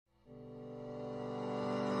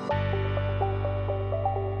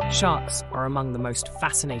Sharks are among the most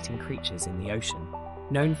fascinating creatures in the ocean,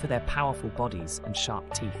 known for their powerful bodies and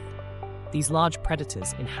sharp teeth. These large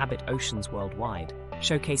predators inhabit oceans worldwide,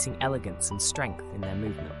 showcasing elegance and strength in their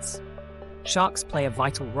movements. Sharks play a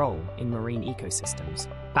vital role in marine ecosystems,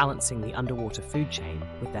 balancing the underwater food chain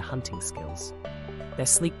with their hunting skills. Their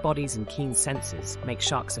sleek bodies and keen senses make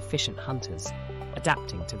sharks efficient hunters,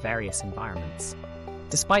 adapting to various environments.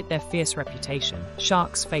 Despite their fierce reputation,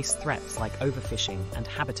 sharks face threats like overfishing and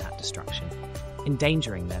habitat destruction,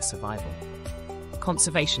 endangering their survival.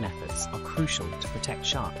 Conservation efforts are crucial to protect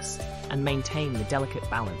sharks and maintain the delicate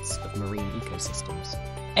balance of marine ecosystems.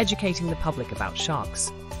 Educating the public about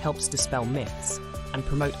sharks helps dispel myths and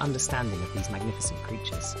promote understanding of these magnificent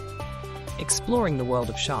creatures. Exploring the world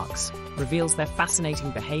of sharks reveals their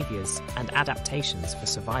fascinating behaviors and adaptations for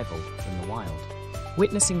survival in the wild.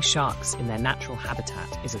 Witnessing sharks in their natural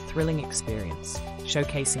habitat is a thrilling experience,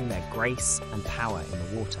 showcasing their grace and power in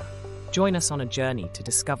the water. Join us on a journey to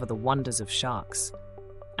discover the wonders of sharks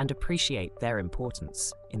and appreciate their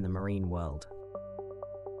importance in the marine world.